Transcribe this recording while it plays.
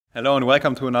Hello and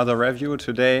welcome to another review.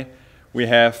 Today we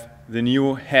have the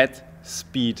new HEAD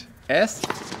Speed S.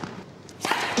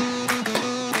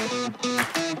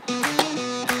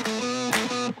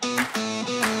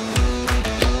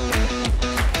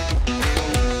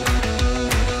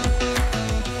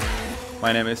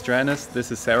 My name is Johannes, this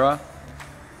is Sarah.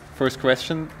 First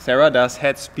question, Sarah, does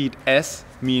HEAD Speed S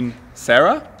mean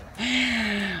Sarah?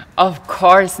 Of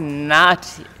course not.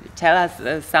 Tell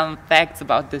us some facts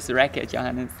about this racket,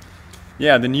 Johannes.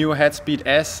 Yeah, the new HEAD Speed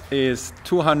S is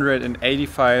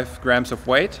 285 grams of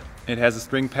weight. It has a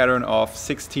string pattern of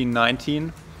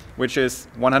 1619, which is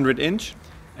 100 inch.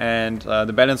 And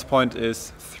the balance point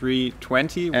is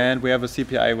 320. And we have a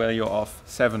CPI value of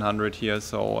 700 here,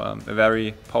 so a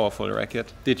very powerful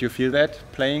racket. Did you feel that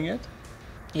playing it?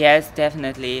 Yes,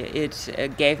 definitely.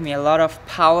 It gave me a lot of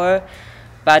power,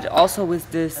 but also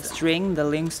with this string, the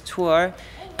Lynx Tour,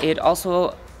 it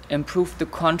also improved the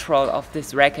control of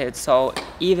this racket. So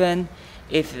even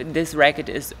if this racket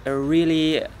is a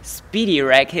really speedy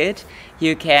racket,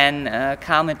 you can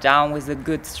calm it down with a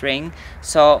good string.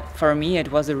 So for me,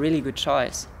 it was a really good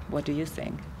choice. What do you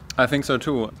think? I think so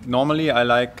too. Normally I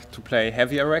like to play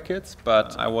heavier rackets,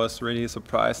 but I was really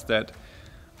surprised that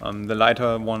the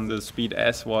lighter one, the Speed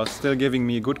S, was still giving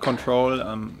me good control,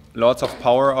 lots of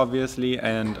power obviously,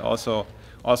 and also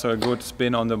a good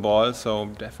spin on the ball. So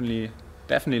definitely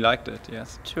liked it.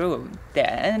 Yes. True.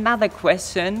 Another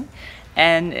question,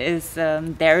 and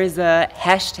there is a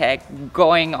hashtag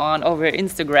going on over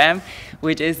Instagram,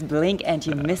 which is blink and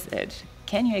you miss it.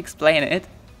 Can you explain it?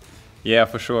 Yeah,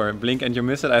 for sure. Blink and you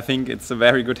miss it. I think it's a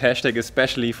very good hashtag,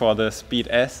 especially for the Speed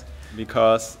S,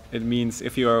 because it means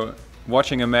if you're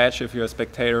watching a match, if you're a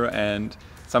spectator and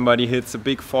somebody hits a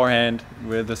big forehand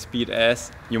with the Speed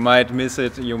S, you might miss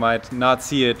it, you might not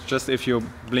see it just if you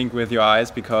blink with your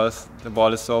eyes, because the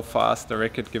ball is so fast, the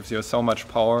racket gives you so much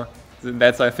power.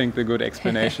 That's, I think, the good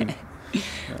explanation. Yeah.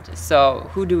 So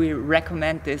who do we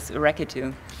recommend this racket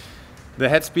to? The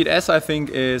HEAD Speed S, I think,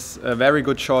 is a very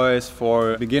good choice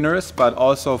for beginners, but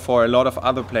also for a lot of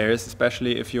other players,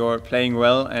 especially if you're playing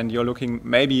well and you're looking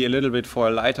maybe a little bit for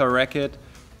a lighter racket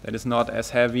that is not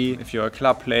as heavy. If you're a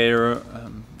club player,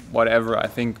 whatever, I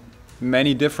think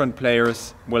many different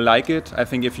players will like it. I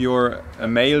think if you're a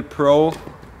male pro,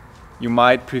 you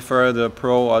might prefer the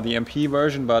Pro or the MP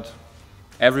version, but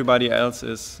everybody else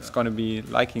is going to be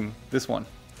liking this one.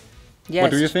 Yes.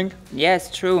 What do you think? Yes,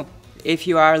 true. If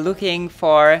you are looking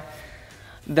for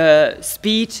the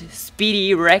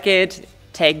speedy racket,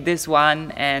 take this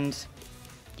one, and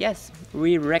yes,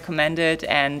 we recommend it,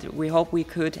 and we hope we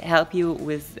could help you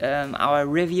with our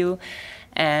review.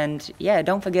 And yeah,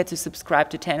 don't forget to subscribe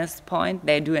to Tennis Point.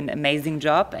 They do an amazing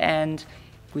job, and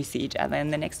we see each other in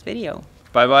the next video.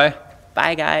 Bye bye.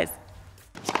 Bye guys.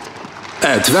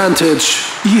 Advantage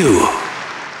you.